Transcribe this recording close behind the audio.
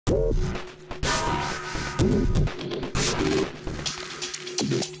Hey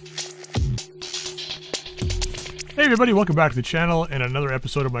everybody, welcome back to the channel and another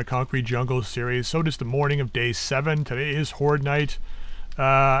episode of my Concrete Jungle series. So just the morning of day 7. Today is Horde night.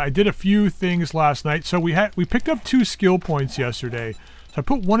 I did a few things last night. So we picked up 2 skill points yesterday. So I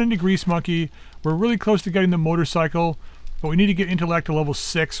put 1 into Grease Monkey. We're really close to getting the motorcycle, but we need to get intellect to level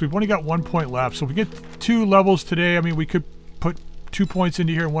 6. We've only got 1 point left. So if we get 2 levels today, I mean, we could put 2 points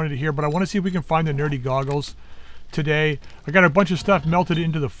into here and 1 into here, but I want to see if we can find the nerdy goggles today. I got a bunch of stuff melted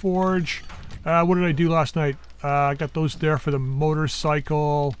into the forge. What did I do last night? I got those there for the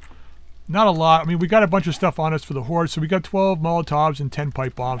motorcycle. Not a lot. I mean, we got a bunch of stuff on us for the Horde. So we got 12 Molotovs and 10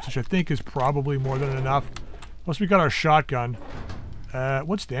 pipe bombs, which I think is probably more than enough. Plus we got our shotgun.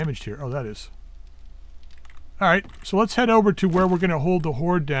 What's damaged here? Oh, that is. Alright, so let's head over to where we're going to hold the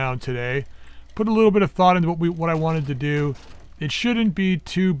Horde down today. Put a little bit of thought into what I wanted to do. It shouldn't be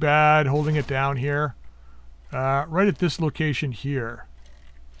too bad holding it down here. Right at this location here.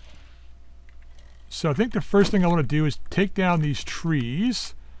 So I think the first thing I want to do is take down these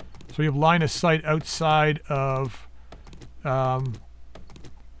trees. So we have line of sight outside of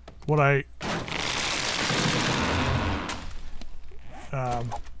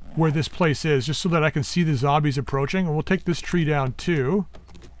where this place is, just so that I can see the zombies approaching. And we'll take this tree down too.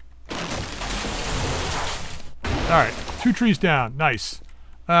 Alright, 2 trees down. Nice.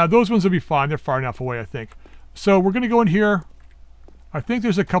 Those ones will be fine. They're far enough away, I think. So we're going to go in here. I think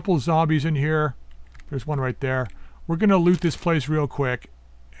there's a couple of zombies in here. There's one right there. We're going to loot this place real quick.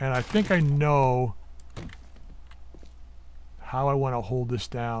 And I think I know how I want to hold this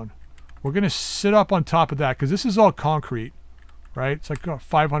down. We're going to sit up on top of that because this is all concrete, right? It's like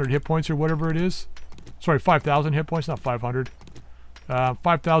 500 hit points or whatever it is. Sorry, 5,000 hit points, not 500.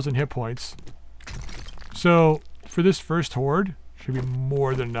 5,000 hit points. So for this first Horde, should be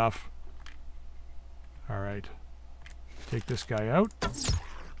more than enough. All right. Take this guy out.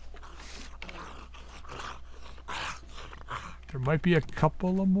 There might be a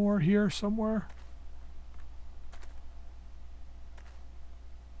couple of more here somewhere.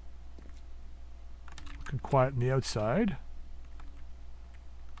 Looking quiet on the outside.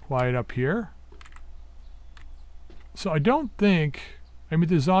 Quiet up here. So I don't think... I mean,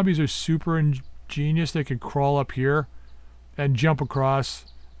 the zombies are super ingenious. They can crawl up here and jump across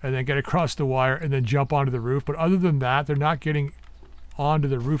and then get across the wire and then jump onto the roof. But other than that, they're not getting onto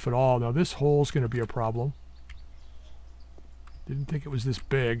the roof at all. Now, this hole's going to be a problem. Didn't think it was this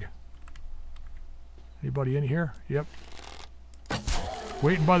big. Anybody in here? Yep.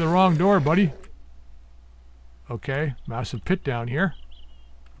 Waiting by the wrong door, buddy. Okay, massive pit down here.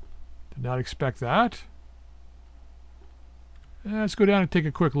 Did not expect that. Let's go down and take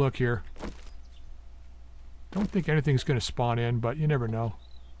a quick look here. Don't think anything's going to spawn in, but you never know.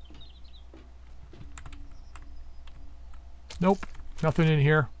 Nope, nothing in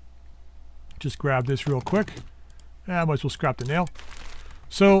here. Just grab this real quick. I might as well scrap the nail.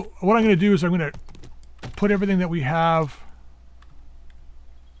 So what I'm going to do is I'm going to put everything that we have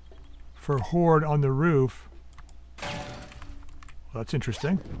for Horde on the roof. Well, that's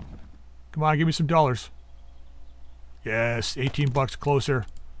interesting. Come on, give me some dollars. Yes, 18 bucks closer.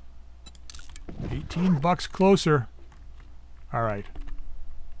 18 bucks closer. All right.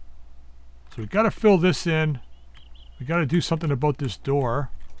 So we got to fill this in. We got to do something about this door.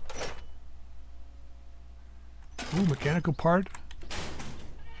 Ooh, mechanical part.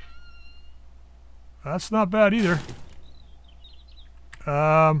 That's not bad either.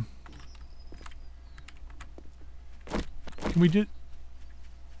 Can we do... We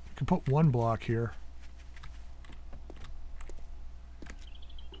can put 1 block here.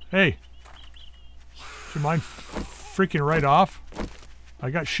 Hey! Do you mind freaking right off? I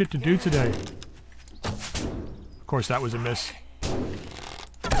got shit to do today. Of course, that was a miss.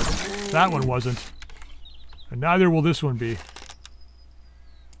 That one wasn't. And neither will this one be.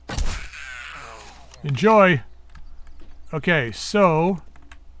 Enjoy! Okay, so...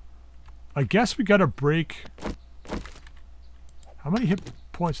 I guess we gotta break... How many hit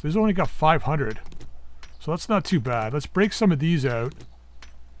points? There's only got 500. So that's not too bad. Let's break some of these out.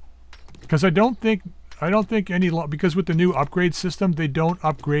 Because I don't think any... Because with the new upgrade system, they don't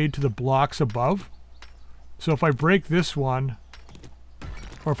upgrade to the blocks above. So if I break this one...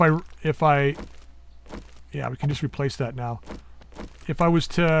 Or if I... Yeah, we can just replace that now. If I was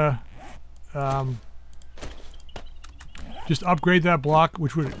to just upgrade that block,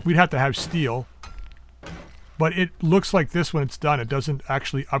 which we'd have to have steel, but it looks like this when it's done. It doesn't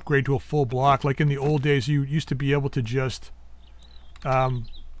actually upgrade to a full block. Like in the old days, you used to be able to just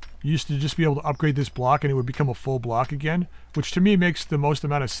You used to just be able to upgrade this block and it would become a full block again, which to me makes the most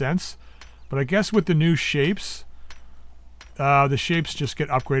amount of sense. But I guess with the new shapes, the shapes just get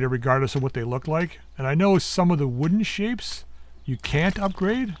upgraded regardless of what they look like. And I know some of the wooden shapes you can't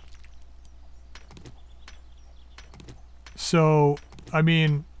upgrade. So, I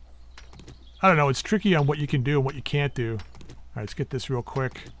mean, I don't know. It's tricky on what you can do and what you can't do. All right, let's get this real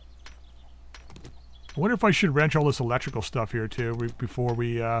quick. I wonder if I should wrench all this electrical stuff here too before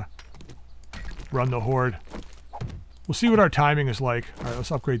we run the Horde. We'll see what our timing is like. All right,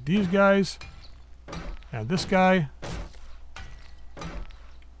 let's upgrade these guys. And this guy.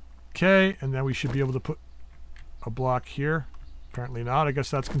 Okay, and then we should be able to put a block here. Apparently not. I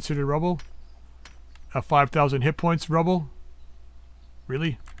guess that's considered rubble. 5,000 hit points rubble.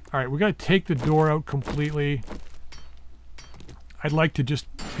 Really? All right, we're going to take the door out completely. I'd like to just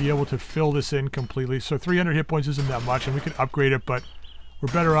be able to fill this in completely. So 300 hit points isn't that much, and we could upgrade it, but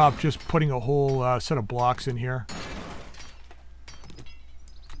we're better off just putting a whole set of blocks in here.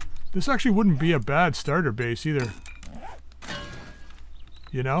 This actually wouldn't be a bad starter base either.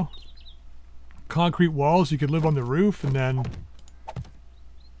 You know? Concrete walls, you could live on the roof, and then,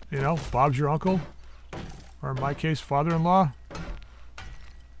 you know, Bob's your uncle. Or in my case, father-in-law.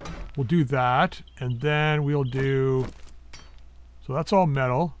 We'll do that, and then we'll do... So that's all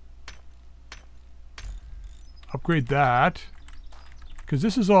metal. Upgrade that. Because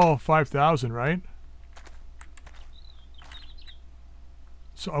this is all 5,000, right?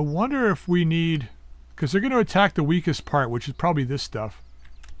 So I wonder if we need... Because they're going to attack the weakest part, which is probably this stuff.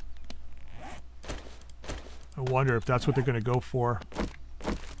 I wonder if that's what they're going to go for.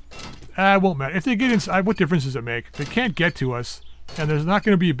 It won't matter. If they get inside, what difference does it make? If they can't get to us, and there's not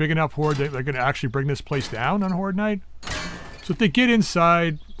going to be a big enough horde that they're going to actually bring this place down on Horde night. So if they get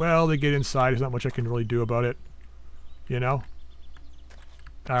inside, well, they get inside. There's not much I can really do about it. You know?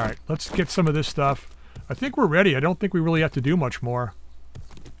 Alright, let's get some of this stuff. I think we're ready. I don't think we really have to do much more.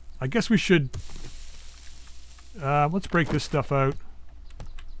 I guess we should... let's break this stuff out.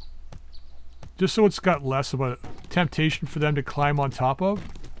 Just so it's got less of a temptation for them to climb on top of.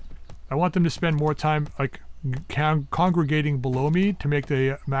 I want them to spend more time, like, congregating below me to make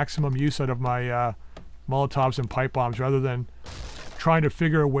the maximum use out of my Molotovs and pipe bombs rather than trying to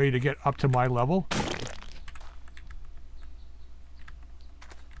figure a way to get up to my level.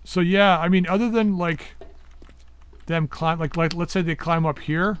 So yeah, I mean, other than like them climb, like let's say they climb up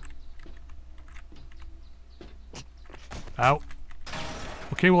here. Ow.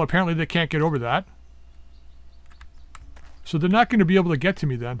 Okay, well apparently they can't get over that. So they're not going to be able to get to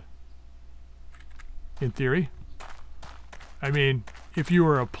me then. In theory. I mean, if you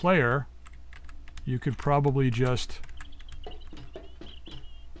were a player, you could probably just...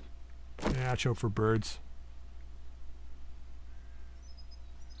 Yeah, watch out for birds.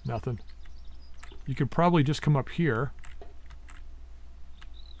 Nothing. You could probably just come up here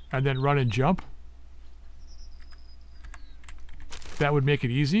and then run and jump. That would make it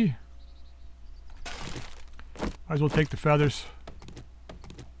easy. Might as well take the feathers.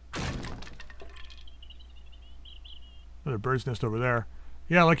 Another bird's nest over there.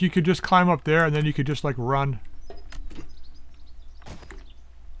 Yeah, like you could just climb up there and then you could just like run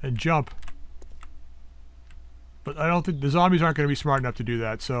and jump. But I don't think the zombies aren't going to be smart enough to do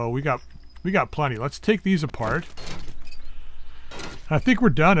that. So we got plenty. Let's take these apart. I think we're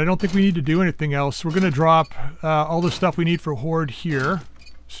done. I don't think we need to do anything else. We're going to drop all the stuff we need for Horde here.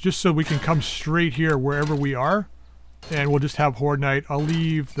 So just so we can come straight here wherever we are. And we'll just have Horde night. I'll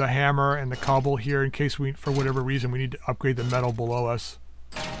leave the hammer and the cobble here in case we, for whatever reason, we need to upgrade the metal below us.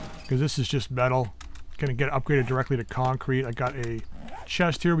 Because this is just metal. Going to get upgraded directly to concrete. I got a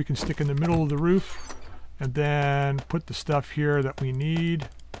chest here we can stick in the middle of the roof. And then put the stuff here that we need.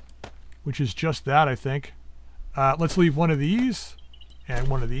 Which is just that, I think. Let's leave one of these. And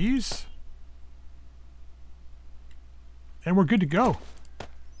one of these. And we're good to go.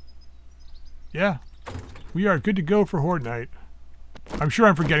 Yeah. We are good to go for Horde night. I'm sure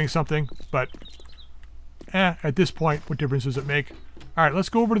I'm forgetting something, but at this point, what difference does it make? Alright, let's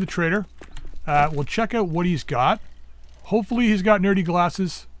go over to the trader. We'll check out what he's got. Hopefully he's got nerdy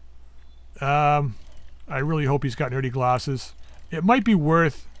glasses. I really hope he's got nerdy glasses. It might be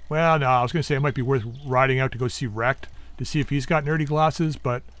worth... Well, no, I was going to say it might be worth riding out to go see Wrecked to see if he's got nerdy glasses,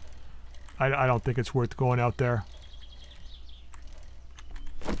 but I don't think it's worth going out there.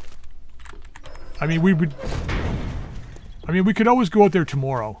 I mean, we could always go out there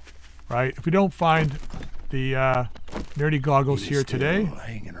tomorrow, right? If we don't find the nerdy goggles here today.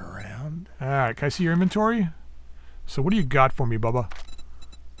 Hanging around. All right, can I see your inventory? So what do you got for me, Bubba?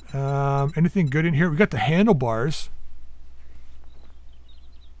 Anything good in here? We got the handlebars.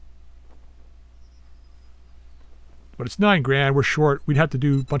 But it's 9 grand. We're short. We'd have to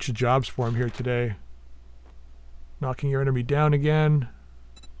do a bunch of jobs for him here today. Knocking your enemy down again.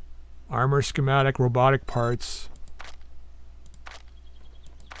 Armor schematic, robotic parts.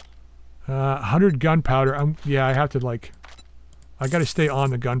 100 gunpowder. Yeah, I have to like... I gotta stay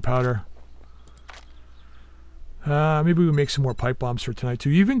on the gunpowder. Maybe we make some more pipe bombs for tonight too.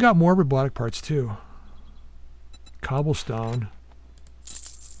 You even got more robotic parts too. Cobblestone.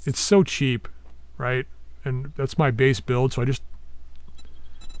 It's so cheap, right? And that's my base build, so I just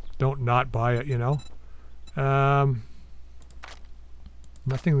don't not buy it, you know?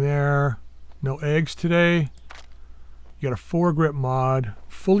 Nothing there. No eggs today. You got a 4-grip mod.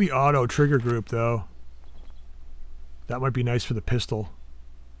 Fully auto trigger group, though. That might be nice for the pistol.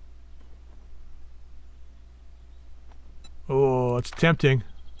 Oh, it's tempting.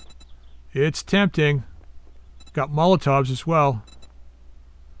 It's tempting. Got Molotovs as well.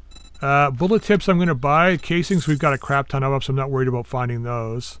 Bullet tips I'm going to buy. Casings we've got a crap ton of, so I'm not worried about finding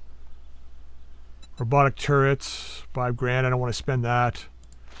those. Robotic turrets, 5 grand. I don't want to spend that.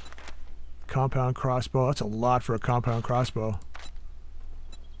 Compound crossbow. That's a lot for a compound crossbow.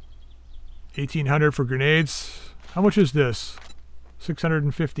 1,800 for grenades. How much is this?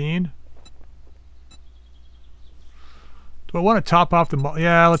 615? Do I want to top off the...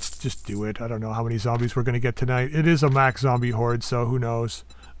 Yeah, let's just do it. I don't know how many zombies we're going to get tonight. It is a max zombie horde, so who knows.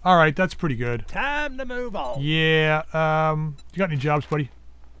 Alright, that's pretty good. Time to move on. Yeah, you got any jobs, buddy?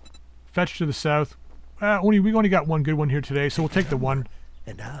 Fetch to the south. We only got one good one here today, so we'll take the one.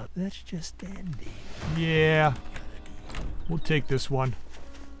 And that's just ending. Yeah, we'll take this one.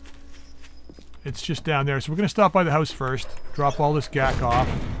 It's just down there, so we're going to stop by the house first. Drop all this gack off.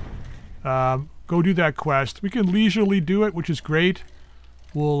 Go do that quest. We can leisurely do it, which is great.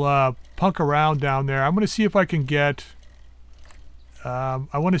 We'll punk around down there. I'm going to see if I can get...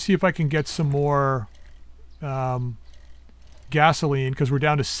 I want to see if I can get some more gasoline, because we're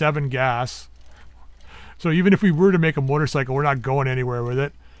down to 7 gas. So even if we were to make a motorcycle, we're not going anywhere with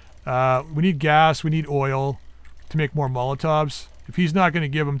it. We need gas, we need oil to make more Molotovs. If he's not going to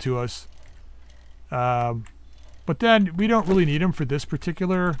give them to us. But then we don't really need them for this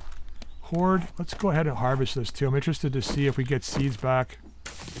particular horde. Let's go ahead and harvest this too. I'm interested to see if we get seeds back.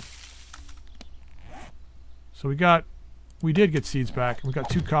 So we did get seeds back. We got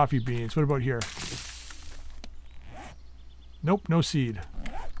 2 coffee beans. What about here? Nope, no seed.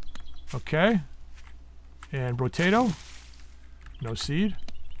 Okay. And potato. No seed.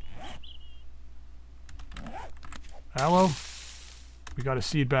 Aloe. We got a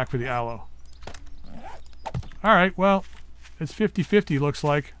seed back for the aloe. Alright, well, it's 50-50 looks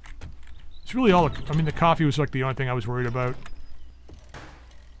like. It's really all... I mean, the coffee was like the only thing I was worried about.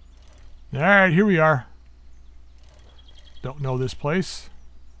 Alright, here we are. Don't know this place.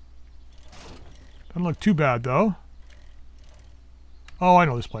 Doesn't look too bad, though. Oh, I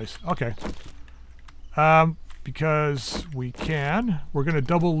know this place. Okay. Because we can. We're going to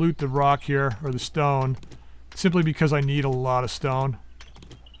double loot the rock here, or the stone, simply because I need a lot of stone.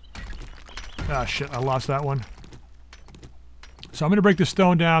 Ah, shit, I lost that one. So I'm going to break the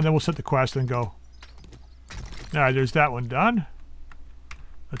stone down, then we'll set the quest and go. Alright, there's that one done.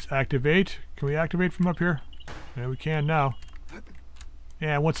 Let's activate. Can we activate from up here? Yeah, we can now.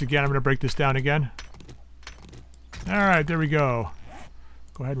 And once again, I'm going to break this down again. Alright, there we go.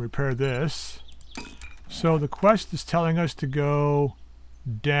 Go ahead and repair this. So the quest is telling us to go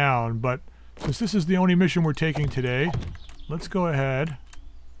down, but since this is the only mission we're taking today, let's go ahead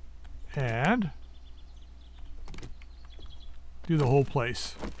and do the whole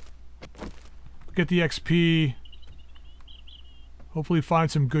place. Get the XP. Hopefully find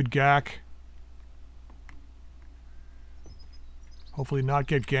some good gack. Hopefully not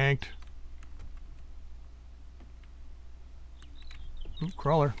get ganked. Oop,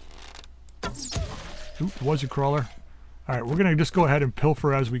 crawler. Oop, was a crawler. Alright, we're gonna just go ahead and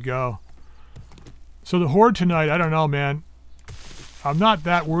pilfer as we go. So the horde tonight, I don't know, man. I'm not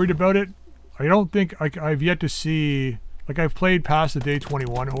that worried about it. I don't think I've yet to see... Like, I've played past the day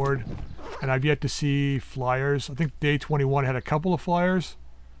 21 horde, and I've yet to see flyers. I think day 21 had a couple of flyers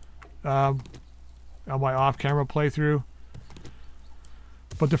on my off-camera playthrough.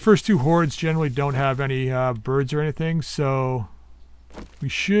 But the first 2 hordes generally don't have any birds or anything, so we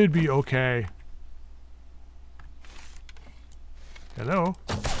should be okay. Hello.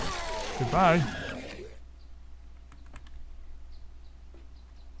 Goodbye.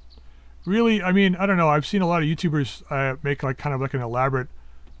 Really, I mean, I don't know. I've seen a lot of YouTubers make like kind of like an elaborate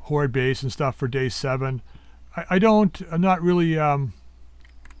horde base and stuff for day 7. I'm not really, I don't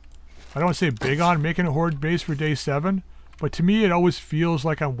want to say big on making a horde base for day 7, but to me it always feels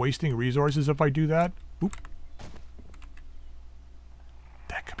like I'm wasting resources if I do that. Oop.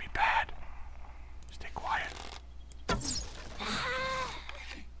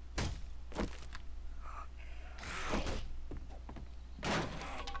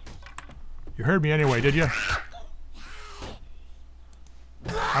 You heard me anyway, did you?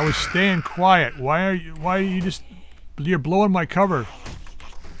 I was staying quiet. Why are you just... You're blowing my cover.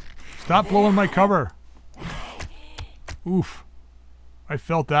 Stop blowing my cover. Oof. I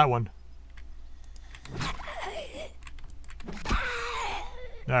felt that one.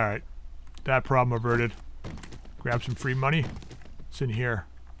 Alright. That problem averted. Grab some free money. It's in here.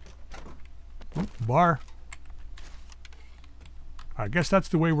 Ooh, bar. I guess that's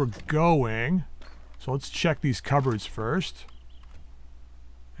the way we're going. So let's check these cupboards first.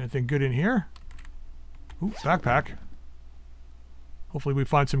 Anything good in here? Ooh, backpack. Hopefully we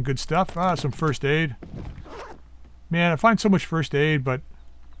find some good stuff. Ah, some first aid. Man, I find so much first aid, but...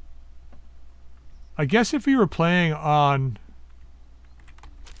 I guess if you were playing on...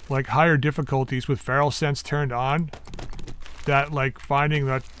 like higher difficulties with feral sense turned on, that like finding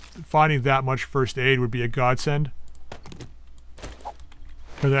that much first aid would be a godsend.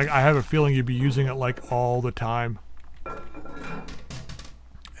 Because I have a feeling you'd be using it like all the time.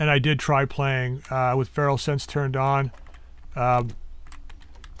 And I did try playing with feral sense turned on, and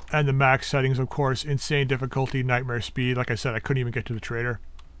the max settings, of course, insane difficulty, nightmare speed. Like I said, I couldn't even get to the trader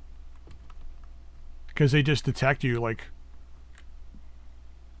because they just detect you like.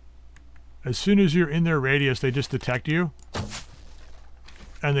 As soon as you're in their radius, they just detect you.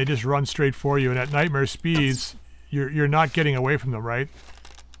 And they just run straight for you. And at nightmare speeds, you're not getting away from them, right?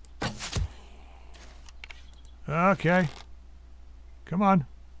 Okay. Come on.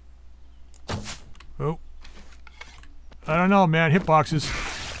 Oh. I don't know, man. Hitboxes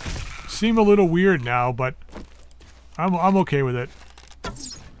seem a little weird now, but I'm okay with it.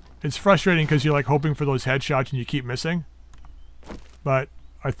 It's frustrating because you're like hoping for those headshots and you keep missing. But...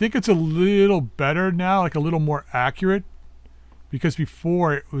 I think it's a little better now, like a little more accurate, because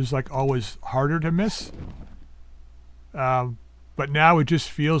before it was like always harder to miss. But now it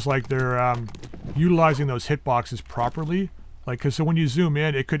just feels like they're utilizing those hitboxes properly. Like, because so when you zoom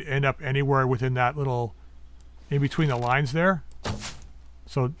in, it could end up anywhere within that little, in between the lines there.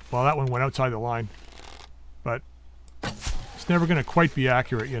 So, well, that one went outside the line. But it's never going to quite be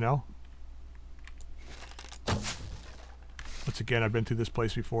accurate, you know? Once again, I've been through this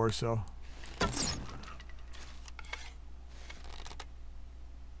place before, so...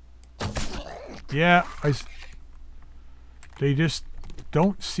 Yeah, they just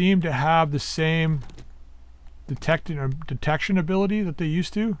don't seem to have the same detection ability that they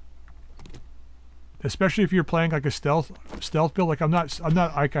used to. Especially if you're playing like a stealth build. Like I'm not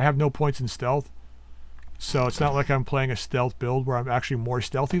like I have no points in stealth. So it's not like I'm playing a stealth build where I'm actually more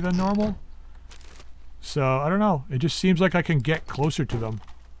stealthy than normal. So, I don't know. It just seems like I can get closer to them.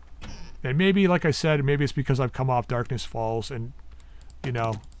 And maybe, like I said, maybe it's because I've come off Darkness Falls and, you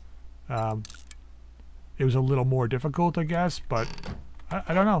know, it was a little more difficult, I guess. But,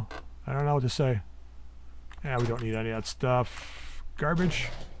 I don't know. I don't know what to say. Yeah, we don't need any of that stuff. Garbage.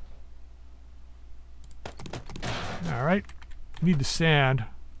 Alright. Need the sand.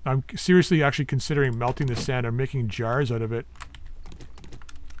 I'm seriously actually considering melting the sand or making jars out of it.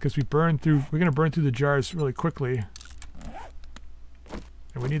 Because we're going to burn through the jars really quickly.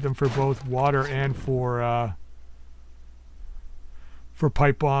 And we need them for both water and for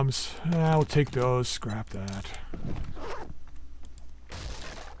pipe bombs. We'll take those, scrap that.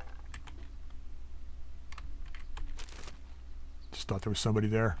 Just thought there was somebody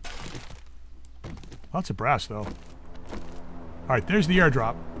there. Lots of brass though. Alright, there's the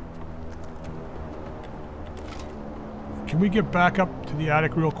airdrop. Can we get back up to the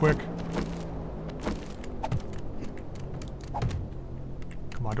attic real quick?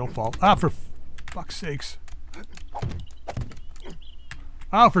 Come on, don't fall. Ah, for fuck's sakes.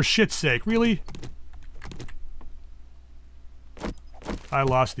 Oh, for shit's sake. Really? I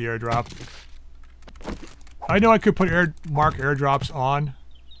lost the airdrop. I know I could put mark airdrops on,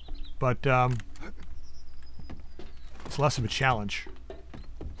 but it's less of a challenge.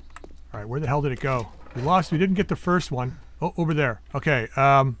 Alright, where the hell did it go? We didn't get the first one. Oh, over there. Okay,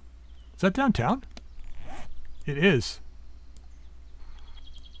 is that downtown? It is.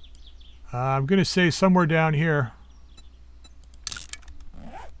 I'm gonna say somewhere down here. A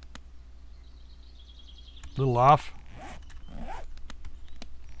little off.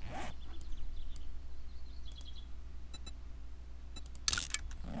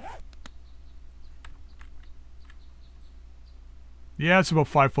 Yeah, it's about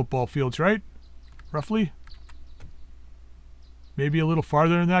 5 football fields, right? Roughly. Maybe a little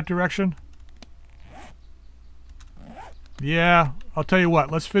farther in that direction. Yeah, I'll tell you what.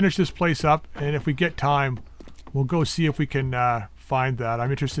 Let's finish this place up, and if we get time, we'll go see if we can find that.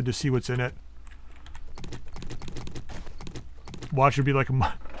 I'm interested to see what's in it. Watch, it'll be like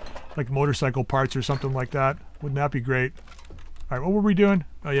like motorcycle parts or something like that. Wouldn't that be great? All right, what were we doing?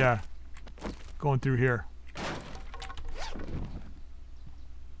 Oh yeah, going through here.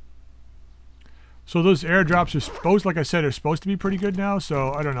 So those airdrops are supposed, like I said, are supposed to be pretty good now.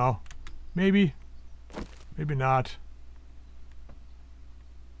 So I don't know, maybe, maybe not.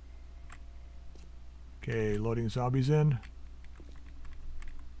 Okay, loading zombies in.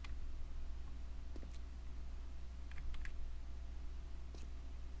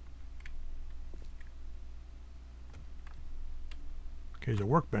 Okay, there's a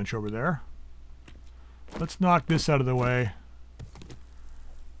workbench over there. Let's knock this out of the way.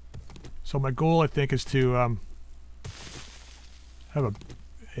 So my goal, I think, is to have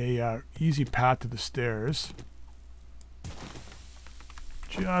a easy path to the stairs,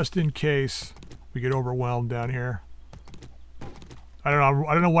 just in case we get overwhelmed down here. I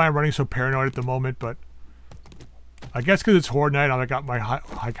don't know why I'm running so paranoid at the moment, but I guess because it's Horde night, I got my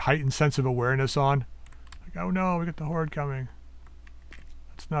heightened sense of awareness on. Like, oh no, we got the Horde coming.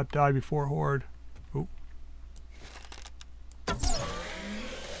 Let's not die before Horde. Ooh.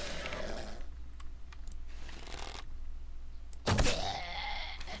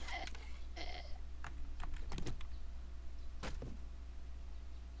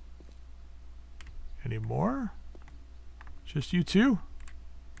 Any more? Just you two?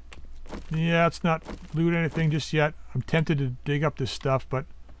 Yeah, let's not loot anything just yet. I'm tempted to dig up this stuff, but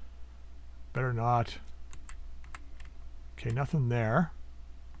better not. Okay, nothing there.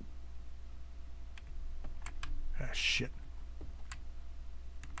 Ah, shit.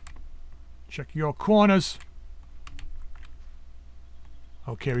 Check your corners.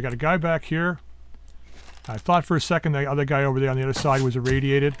 Okay, we got a guy back here. I thought for a second the other guy over there on the other side was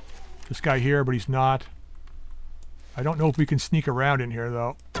irradiated. This guy here, but he's not. I don't know if we can sneak around in here,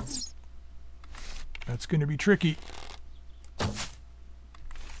 though. That's going to be tricky.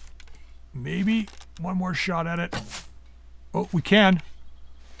 Maybe one more shot at it. Oh, we can.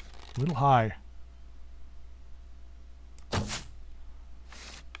 A little high.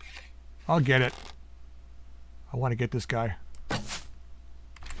 I'll get it. I want to get this guy.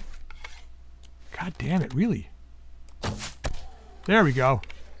 God damn it, really? There we go.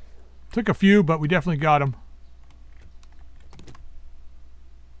 Took a few, but we definitely got him.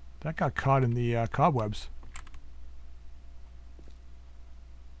 That got caught in the cobwebs.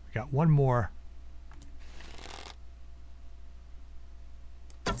 We got one more.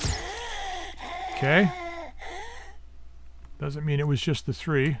 Okay. Doesn't mean it was just the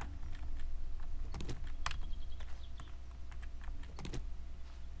three.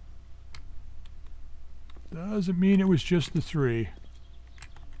 Doesn't mean it was just the three.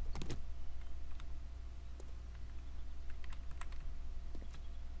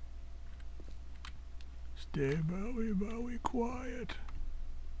 Stay Bowie, quiet.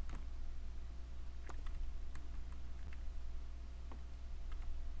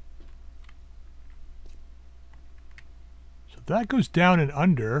 So that goes down and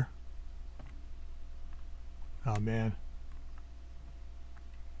under. Oh man.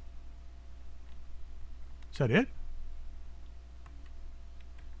 Is that it?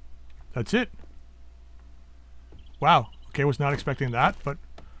 That's it. Wow. Okay, was not expecting that, but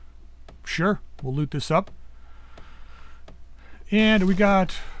sure, we'll loot this up. And we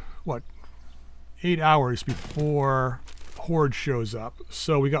got, what, 8 hours before Horde shows up.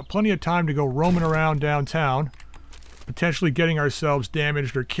 So we got plenty of time to go roaming around downtown, potentially getting ourselves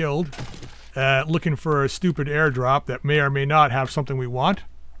damaged or killed, looking for a stupid airdrop that may or may not have something we want.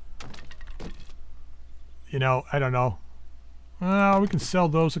 You know, I don't know. We can sell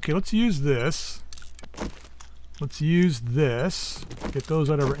those. Okay, let's use this. Let's use this. Get those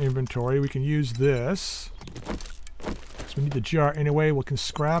out of our inventory. We can use this. So we need the jar anyway. We can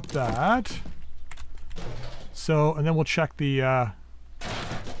scrap that. So, and then we'll check the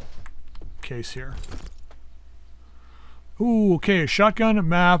case here. Ooh, okay, shotgun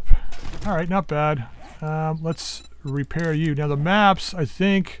map. All right, not bad. Let's repair you. Now the maps, I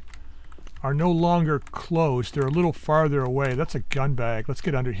think, are no longer close. They're a little farther away. That's a gun bag. Let's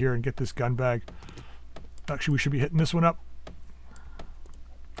get under here and get this gun bag. Actually, we should be hitting this one up.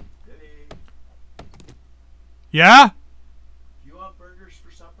 Yeah? You want burgers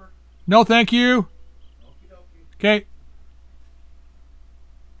for supper? No, thank you. Okie dokie. Okay.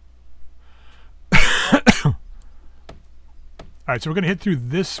 Alright, so we're going to hit through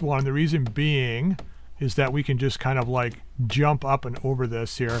this one. The reason being is that we can just kind of like jump up and over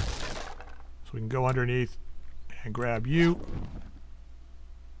this here. So we can go underneath and grab you.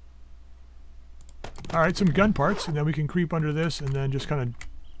 Alright, some gun parts, and then we can creep under this and then just kind of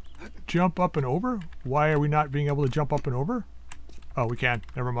jump up and over. Why are we not being able to jump up and over? Oh, we can.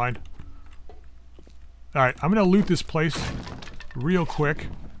 Never mind. Alright, I'm going to loot this place real quick.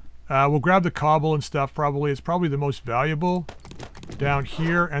 We'll grab the cobble and stuff probably. It's probably the most valuable down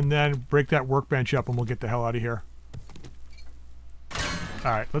here. And then break that workbench up and we'll get the hell out of here.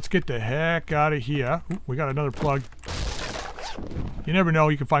 Alright, let's get the heck out of here. Ooh, we got another plug. You never know.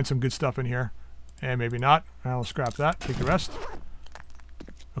 You can find some good stuff in here. And maybe not. I'll scrap that. Take the rest.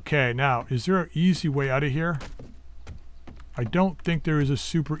 Okay, now, is there an easy way out of here? I don't think there is a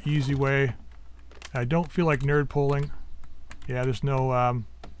super easy way. I don't feel like nerd pulling. Yeah, there's no,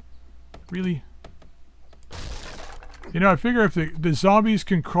 really? You know, I figure if the zombies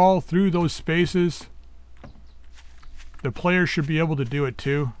can crawl through those spaces, the player should be able to do it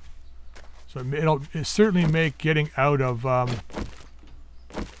too. So it'll certainly make getting out of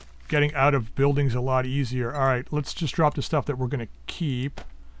buildings a lot easier. All right, let's just drop the stuff that we're going to keep.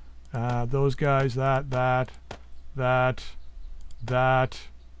 Those guys, that,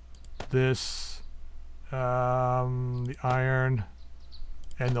 this, the iron,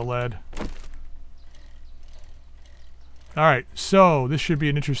 and the lead. Alright, so this should be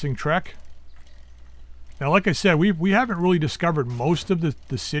an interesting trek. Now, like I said, we haven't really discovered most of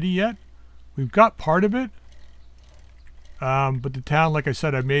the city yet. We've got part of it. But the town, like I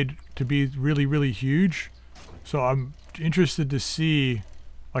said, I made to be really, really huge. So I'm interested to see...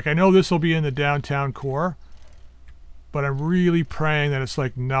 Like, I know this will be in the downtown core. But I'm really praying that it's,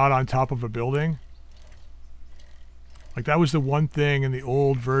 like, not on top of a building. Like, that was the one thing in the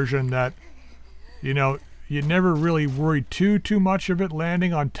old version that, you know, you never really worried too much of it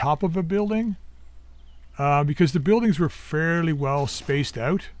landing on top of a building. Because the buildings were fairly well spaced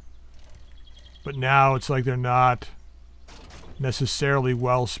out. But now it's like they're not necessarily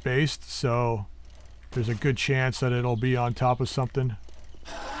well spaced, so there's a good chance that it'll be on top of something.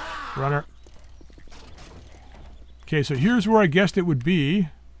 Runner. Okay, so here's where I guessed it would be.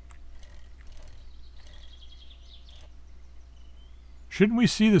 Shouldn't we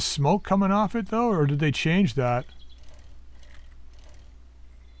see the smoke coming off it, though? Or did they change that?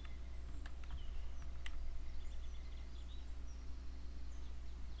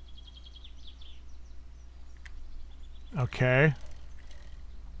 Okay.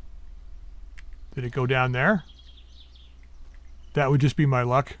 Did it go down there? That would just be my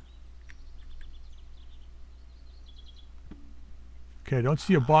luck. Okay, don't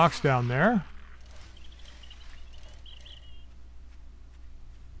see a box down there.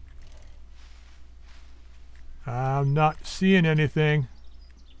 I'm not seeing anything.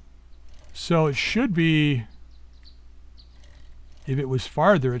 So it should be... If it was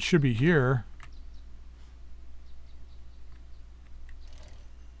farther, it should be here.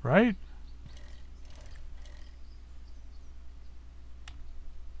 Right?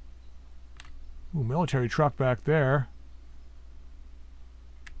 Ooh, military truck back there.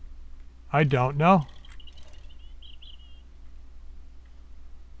 I don't know.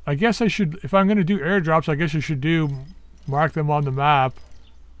 I guess I should, if I'm going to do airdrops, I guess I should mark them on the map.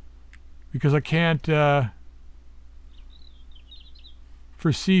 Because I can't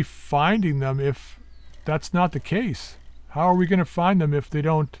foresee finding them if that's not the case. How are we going to find them if they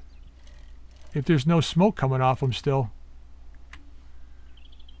don't, if there's no smoke coming off them still?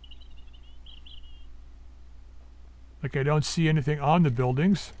 Like, I don't see anything on the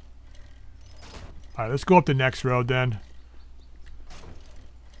buildings. Alright, let's go up the next road then.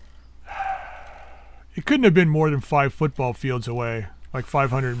 It couldn't have been more than 5 football fields away. Like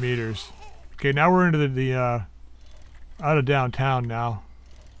 500 meters. Okay, now we're into the out of downtown now.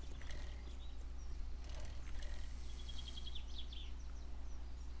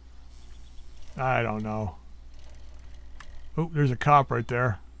 I don't know. Oh, there's a cop right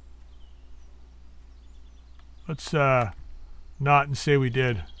there. Let's not and say we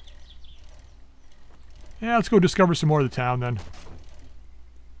did. Yeah, let's go discover some more of the town then.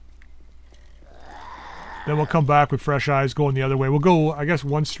 Then we'll come back with fresh eyes going the other way. We'll go, I guess,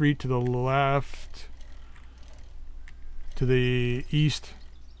 one street to the left. To the east.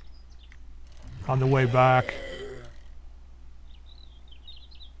 On the way back.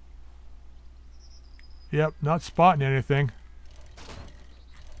 Yep, not spotting anything.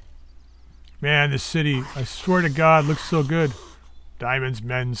 Man, this city, I swear to God, looks so good. Diamonds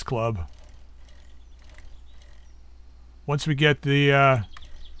Men's Club. Once we get the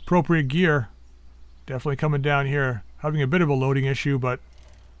appropriate gear, definitely coming down here. Having a bit of a loading issue, but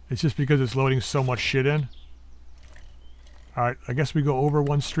it's just because it's loading so much shit in. Alright, I guess we go over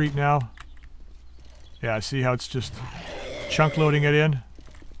one street now. Yeah, see how it's just chunk loading it in?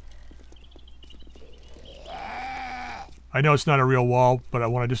 I know it's not a real wall, but I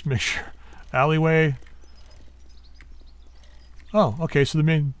want to just make sure. Alleyway. Oh, okay, so the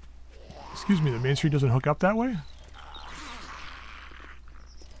main... Excuse me, the main street doesn't hook up that way?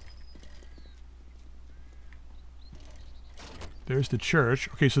 There's the church.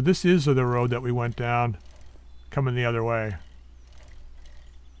 Okay, so this is the road that we went down, coming the other way.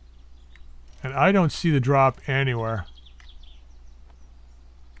 And I don't see the drop anywhere.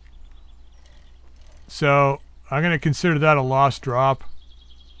 So, I'm going to consider that a lost drop.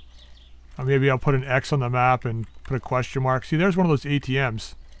 Or maybe I'll put an X on the map and put a question mark. See, there's one of those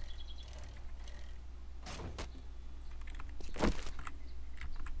ATMs.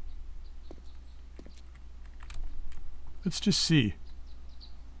 Let's just see.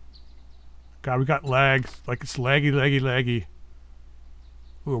 God, we got lag. Like it's laggy, laggy, laggy.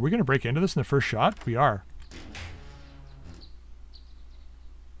 Ooh, are we going to break into this in the first shot? We are.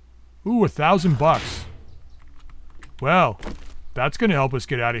 Ooh, $1,000. Well, that's going to help us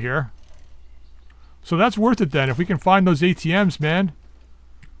get out of here. So that's worth it then, if we can find those ATMs, man.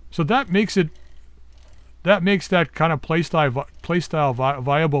 So that makes it... That makes that kind of playstyle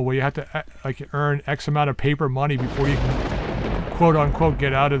viable, where you have to like earn X amount of paper money before you can quote unquote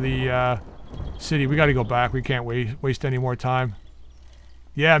get out of the city. We got to go back. We can't waste any more time.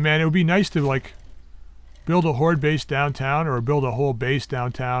 Yeah, man, it would be nice to like build a horde base downtown, or build a whole base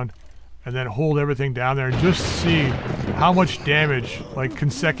downtown, and then hold everything down there and just see how much damage like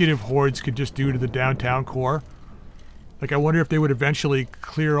consecutive hordes could just do to the downtown core. Like, I wonder if they would eventually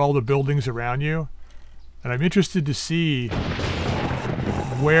clear all the buildings around you. And I'm interested to see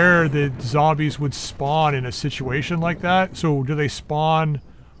where the zombies would spawn in a situation like that. So do they spawn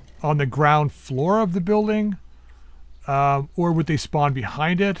on the ground floor of the building? Or would they spawn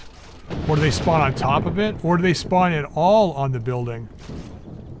behind it? Or do they spawn on top of it? Or do they spawn at all on the building?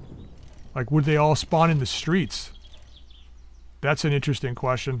 Like, would they all spawn in the streets? That's an interesting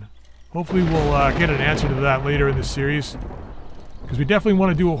question. Hopefully we'll get an answer to that later in the series. Because we definitely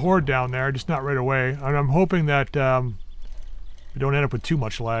want to do a horde down there, just not right away. And I'm hoping that we don't end up with too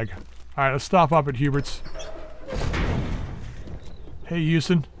much lag. Alright, let's stop up at Hubert's. Hey,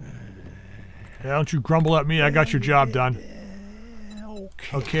 Houston. Yeah, don't you grumble at me, I got your job done.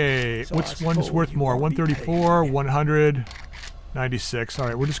 Okay, which one's worth more? 134, 100, 96.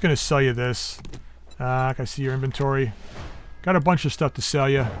 Alright, we're just going to sell you this. Can I see your inventory? Got a bunch of stuff to sell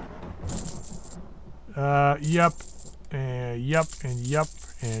you. Yep. And yep, and yep,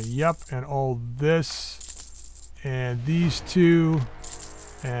 and yep, and all this, and these two,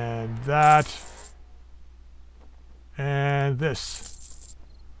 and that, and this.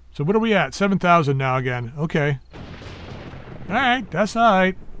 So what are we at? 7,000 now again. Okay. Alright, that's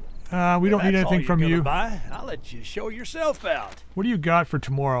alright. We don't need anything from you. I'll let you show yourself out. What do you got for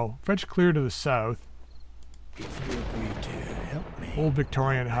tomorrow? Fetch clear to the south. If you agree to help me. Old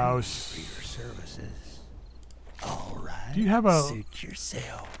Victorian house. For your services. All right. Do you have a Suit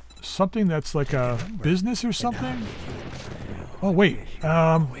yourself. something that's like a business or something? Oh wait.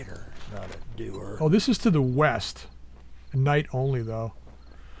 Oh, this is to the west. Night only though.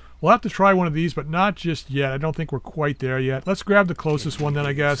 We'll have to try one of these, but not just yet. I don't think we're quite there yet. Let's grab the closest one then,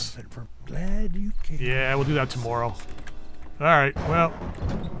 I guess. Yeah, we'll do that tomorrow. Alright, well.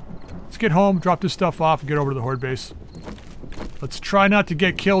 Let's get home, drop this stuff off, and get over to the horde base. Let's try not to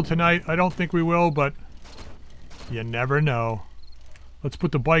get killed tonight. I don't think we will, but you never know. Let's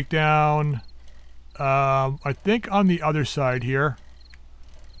put the bike down. I think on the other side here.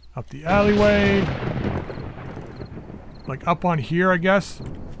 Up the alleyway. Like up on here, I guess.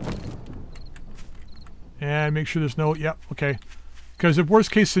 And make sure there's no... Yep, okay. Because if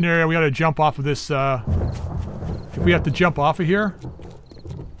worst case scenario, we got to jump off of this... if we have to jump off of here...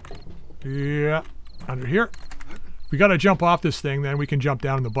 Yeah, under here. We got to jump off this thing, then we can jump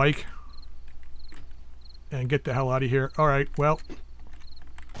down on the bike. And get the hell out of here. Alright, well.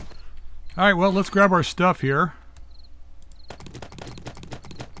 Alright, well, let's grab our stuff here.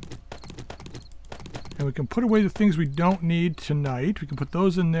 And we can put away the things we don't need tonight. We can put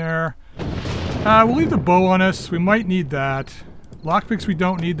those in there. We'll leave the bow on us. We might need that. Lockpicks we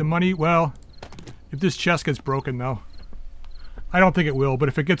don't need. The money, well, if this chest gets broken, though. I don't think it will, but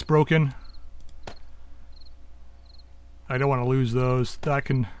if it gets broken, I don't want to lose those. That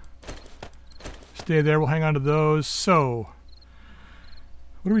can stay there. We'll hang on to those. So,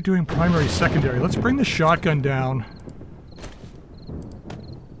 what are we doing primary, secondary? Let's bring the shotgun down.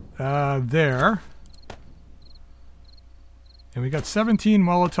 There. And we got 17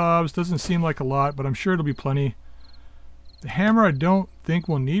 Molotovs. Doesn't seem like a lot, but I'm sure it'll be plenty. The hammer I don't think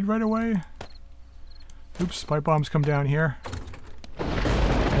we'll need right away. Oops, pipe bombs come down here.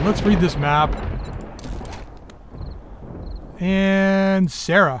 Well, let's read this map. And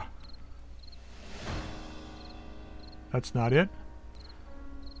Sarah. That's not it.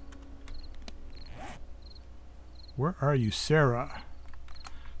 Where are you, Sarah?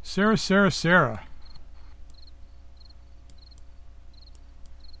 Sarah, Sarah, Sarah.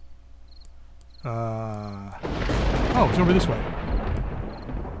 Oh, it's over this way.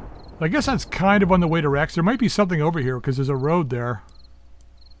 I guess that's kind of on the way to Rex. There might be something over here because there's a road there.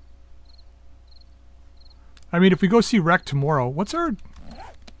 I mean, if we go see Rex tomorrow, what's our...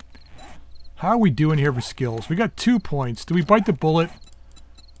 How are we doing here for skills? We got 2 points. Do we bite the bullet?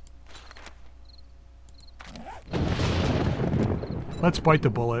 Let's bite the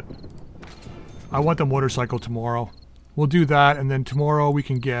bullet. I want the motorcycle tomorrow. We'll do that, and then tomorrow we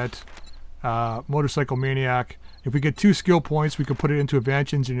can get Motorcycle Maniac. If we get 2 skill points, we can put it into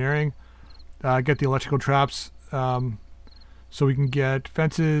Advanced Engineering. Get the electrical traps. So we can get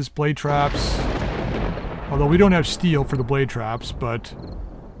fences, blade traps. Although we don't have steel for the blade traps, but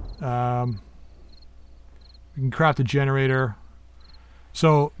we can craft a generator.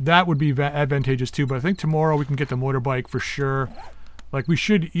 So that would be advantageous too. But I think tomorrow we can get the motorbike for sure. Like, we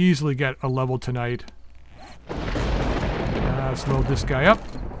should easily get a level tonight. Let's load this guy up.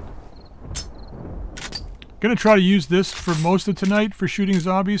 Gonna try to use this for most of tonight for shooting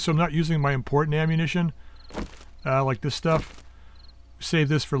zombies, so I'm not using my important ammunition. Like this stuff. Save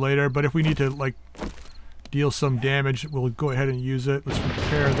this for later, but if we need to, like, deal some damage, we'll go ahead and use it. Let's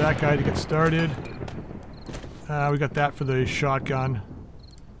repair that guy to get started. We got that for the shotgun.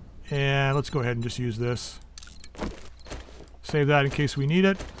 And let's go ahead and just use this. Save that in case we need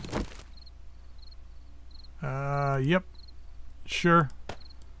it. Yep. Sure.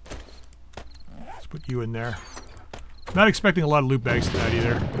 Let's put you in there. Not expecting a lot of loot bags tonight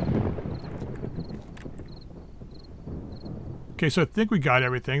either. Okay, so I think we got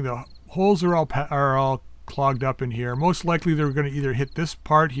everything. The holes are all clogged up in here. Most likely they're going to either hit this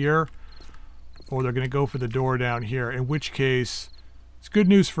part here or they're going to go for the door down here, in which case it's good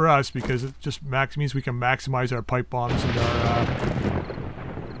news for us because it just means we can maximize our pipe bombs and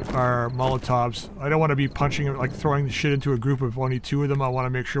our Molotovs. I don't want to be punching, like throwing the shit into a group of only 2 of them. I want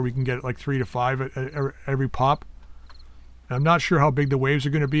to make sure we can get like 3 to 5 at every pop. And I'm not sure how big the waves are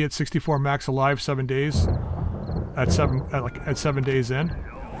going to be at 64 max alive 7 days. At 7 days in.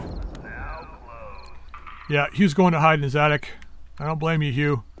 Yeah, Hugh's going to hide in his attic. I don't blame you,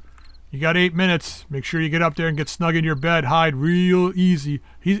 Hugh. You got 8 minutes. Make sure you get up there and get snug in your bed. Hide real easy.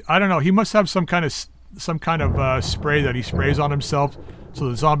 I don't know. He must have some kind of spray that he sprays on himself so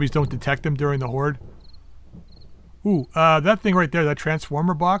the zombies don't detect him during the horde. Ooh, that thing right there, that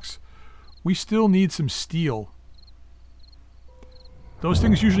transformer box. We still need some steel. Those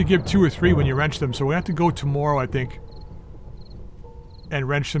things usually give 2 or 3 when you wrench them, so we have to go tomorrow, I think, and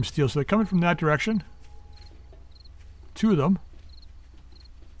wrench some steel. So they're coming from that direction. 2 of them.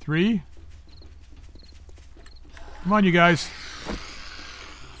 3. Come on, you guys.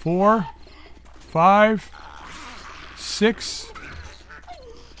 4, 5, 6.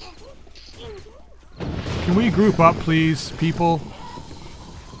 Can we group up, please, people?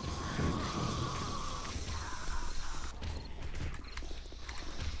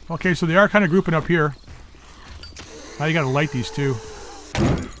 Okay, so they are kind of grouping up here. Now you gotta light these 2.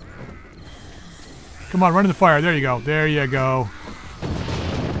 Come on, run in the fire. There you go. There you go.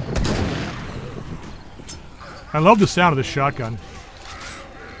 I love the sound of the shotgun.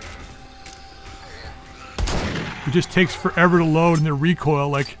 It just takes forever to load, and the recoil,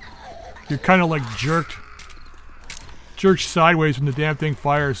 like, you're kind of like jerked sideways when the damn thing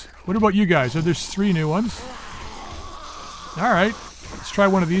fires. What about you guys? Oh, there's 3 new ones. Alright, let's try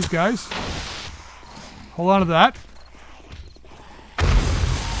one of these guys. Hold on to that.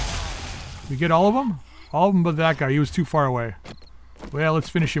 We get all of them? All of them but that guy. He was too far away. Well, let's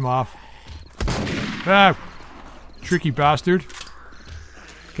finish him off. Ah! Tricky bastard.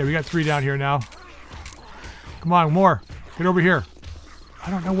 Okay, we got 3 down here now. Come on, more. Get over here. I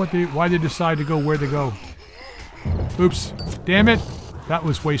don't know why they decide to go where they go. Oops. Damn it. That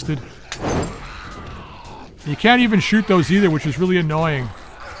was wasted. You can't even shoot those either, which is really annoying.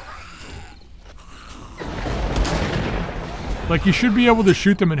 Like, you should be able to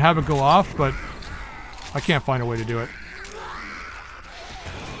shoot them and have it go off, but I can't find a way to do it.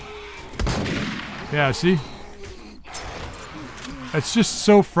 Yeah, see? It's just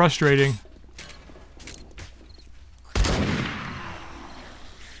so frustrating.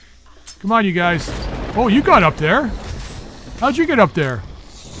 Come on, you guys. Oh, you got up there. How'd you get up there?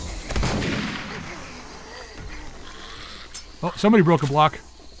 Oh, somebody broke a block.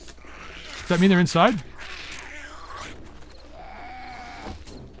 Does that mean they're inside?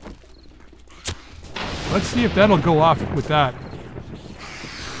 Let's see if that'll go off with that.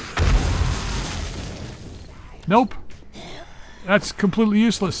 Nope. That's completely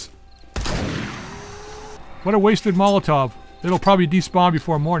useless. What a wasted Molotov. It'll probably despawn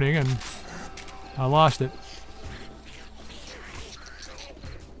before morning, and I lost it.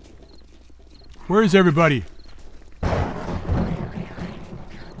 Where is everybody?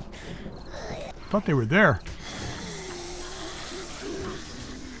 Thought they were there.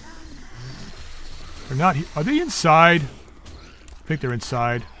 They're not. Are they inside? I think they're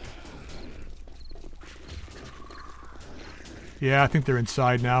inside. Yeah, I think they're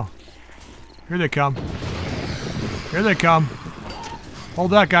inside now. Here they come. Here they come.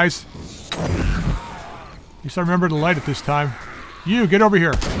 Hold that, guys. At least I remember to light it this time. You, get over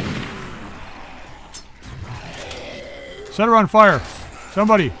here. Set her on fire.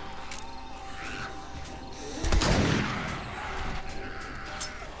 Somebody.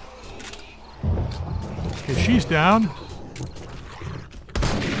 Okay, she's down.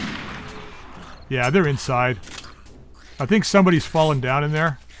 Yeah, they're inside. I think somebody's fallen down in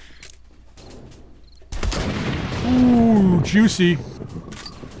there. Ooh, juicy. I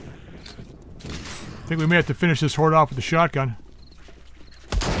think we may have to finish this horde off with the shotgun.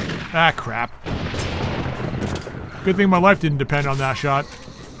 Ah, crap. Good thing my life didn't depend on that shot.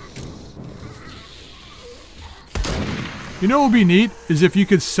 You know what would be neat? Is if you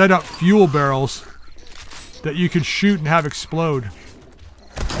could set up fuel barrels that you could shoot and have explode.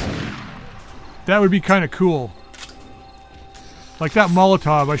 That would be kind of cool. Like that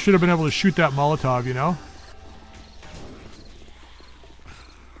Molotov. I should have been able to shoot that Molotov, you know?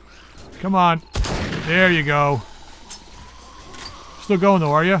 Come on. There you go. Still going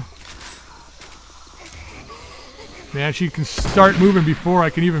though, are you? Man, she can start moving before I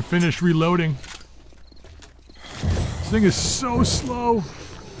can even finish reloading. This thing is so slow.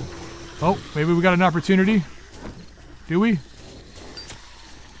 Oh, maybe we got an opportunity. Do we?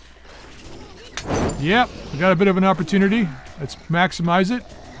 Yep, we got a bit of an opportunity. Let's maximize it.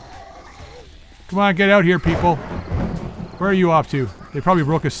 Come on, get out here, people. Where are you off to? They probably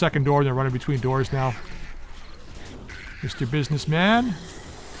broke a second door and they're running between doors now. Mr. Businessman.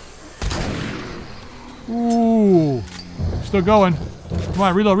 Ooh. Still going. Come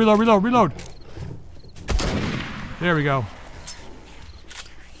on, reload, reload, reload, reload. There we go.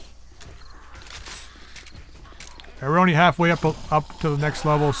 And we're only halfway up to the next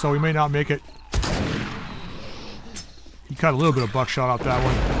level, so we may not make it. He cut a little bit of buckshot off that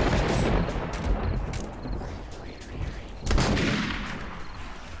one.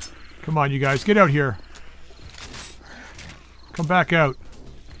 Come on, you guys. Get out here. Come back out.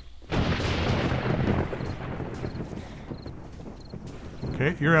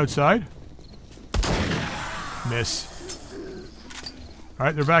 Okay, you're outside. Miss.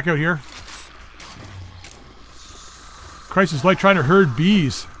 Alright, they're back out here. Christ, it's like trying to herd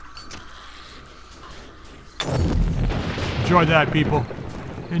bees. Enjoy that, people.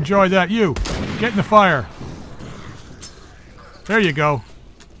 Enjoy that. You, get in the fire. There you go.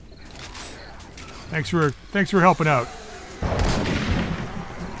 Thanks for helping out.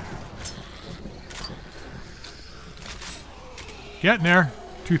 Getting there.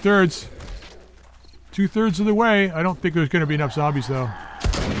 2/3. 2/3 of the way. I don't think there's going to be enough zombies, though.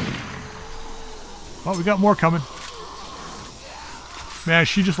 Oh, we got more coming. Man,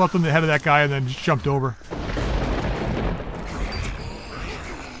 she just left on the head of that guy and then just jumped over.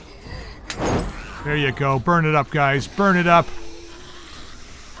 There you go. Burn it up, guys. Burn it up.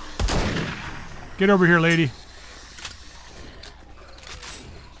 Get over here, lady.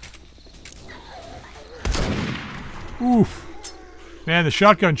 Oof. Man, the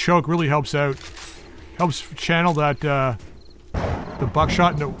shotgun choke really helps out. Helps channel that the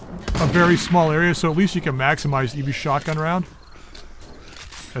buckshot into a very small area, so at least you can maximize EV shotgun round.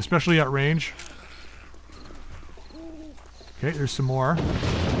 Especially at range. Okay, there's some more.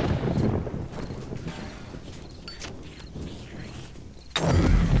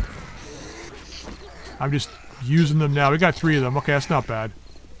 I'm just using them now. We got 3 of them. Okay, that's not bad.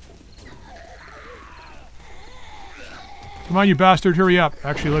 Come on, you bastard. Hurry up.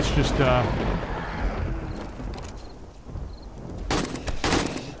 Actually, let's just...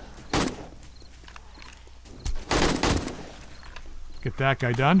 get that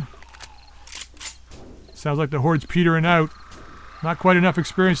guy done. Sounds like the Horde's petering out. Not quite enough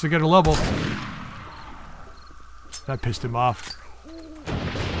experience to get a level. That pissed him off.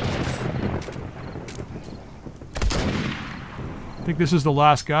 I think this is the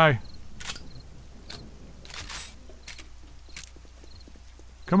last guy.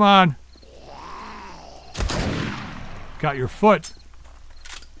 Come on. Got your foot.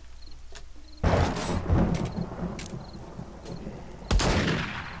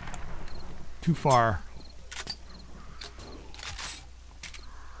 Too far.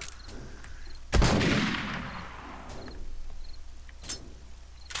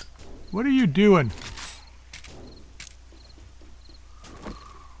 What are you doing?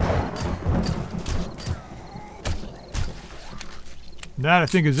 That, I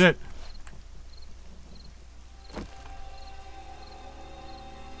think, is it.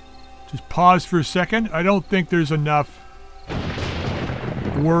 Just pause for a second. I don't think there's enough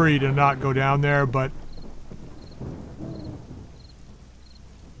worry to not go down there, but...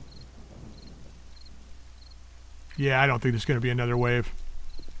 yeah, I don't think there's going to be another wave.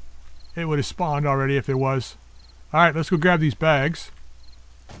 It would have spawned already if there was. Alright, let's go grab these bags.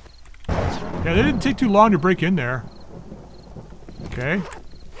 Yeah, they didn't take too long to break in there. Okay.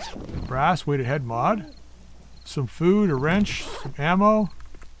 Brass, weighted head mod. Some food, a wrench, some ammo.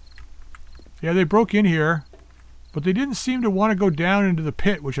 Yeah, they broke in here, but they didn't seem to want to go down into the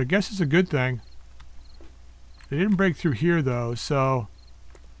pit, which I guess is a good thing. They didn't break through here, though, so...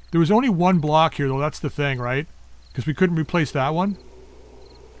 there was only one block here, though. That's the thing, right? Because we couldn't replace that one.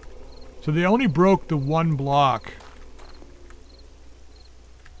 So they only broke the one block.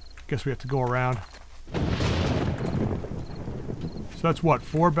 Guess we have to go around. So that's what,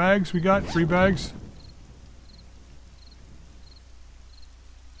 4 bags we got? 3 bags?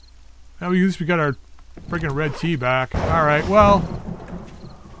 Now at least we got our freaking red tea back. Alright, well.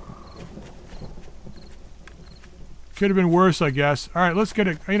 Could have been worse, I guess. Alright, let's get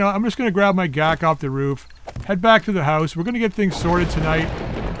it. You know, I'm just going to grab my GAC off the roof. Head back to the house. We're going to get things sorted tonight.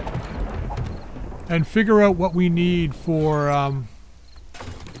 And figure out what we need for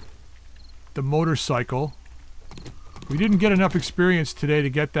the motorcycle. We didn't get enough experience today to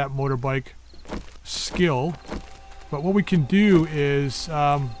get that motorbike skill. But what we can do is...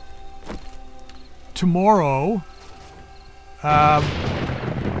 tomorrow... ow.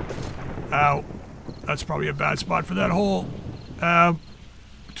 That's probably a bad spot for that hole.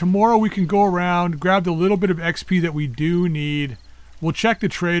 Tomorrow we can go around, grab the little bit of XP that we do need. We'll check the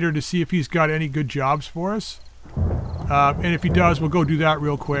trader to see if he's got any good jobs for us. And if he does, we'll go do that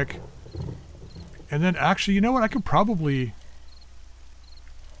real quick. And then actually, you know what? I could probably...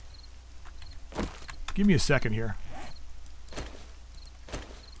 give me a second here.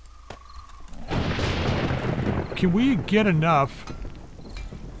 Can we get enough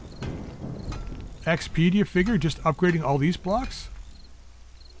XP, do you figure, just upgrading all these blocks?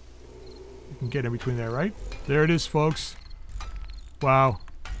 You can get in between there, right? There it is, folks. Wow.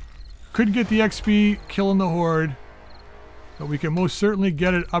 Couldn't get the XP killing the Horde, but we can most certainly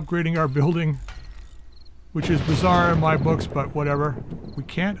get it upgrading our building, which is bizarre in my books, but whatever. We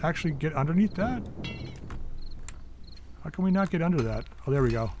can't actually get underneath that? How can we not get under that? Oh, there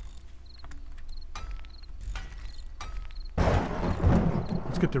we go.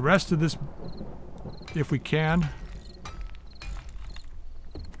 Let's get the rest of this if we can.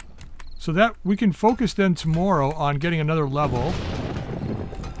 So that we can focus then tomorrow on getting another level.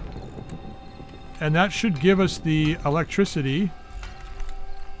 And that should give us the electricity.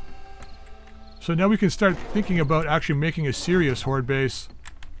 So now we can start thinking about actually making a serious Horde base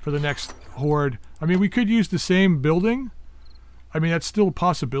for the next Horde. I mean, we could use the same building. I mean, that's still a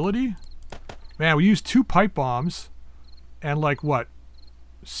possibility. Man, we used 2 pipe bombs and like what?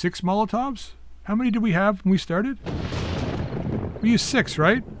 6 Molotovs? How many did we have when we started? We used 6,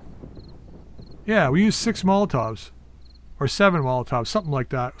 right? Yeah, we used 6 Molotovs. Or 7 Molotovs, something like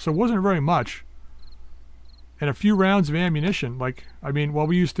that. So it wasn't very much. And a few rounds of ammunition. Like, I mean, well,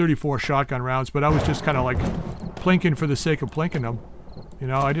 we used 34 shotgun rounds, but I was just kind of like plinking for the sake of plinking them. You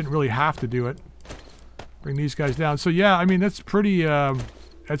know, I didn't really have to do it. Bring these guys down. So yeah, I mean, that's pretty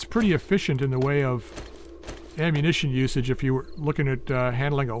efficient in the way of ammunition usage if you were looking at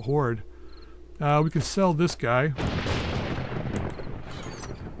handling a Horde. We can sell this guy.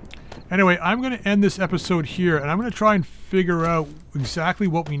 Anyway, I'm going to end this episode here, and I'm going to try and figure out exactly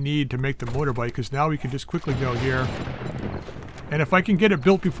what we need to make the motorbike, because now we can just quickly go here. And if I can get it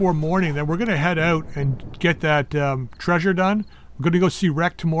built before morning, then we're going to head out and get that treasure done. We're going to go see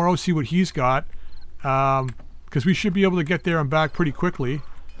Rec tomorrow, see what he's got, because we should be able to get there and back pretty quickly.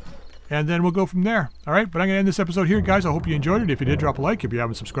 And then we'll go from there. All right, but I'm going to end this episode here, guys. I hope you enjoyed it. If you did, drop a like. If you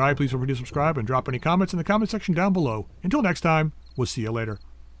haven't subscribed, please don't forget to subscribe and drop any comments in the comment section down below. Until next time, we'll see you later.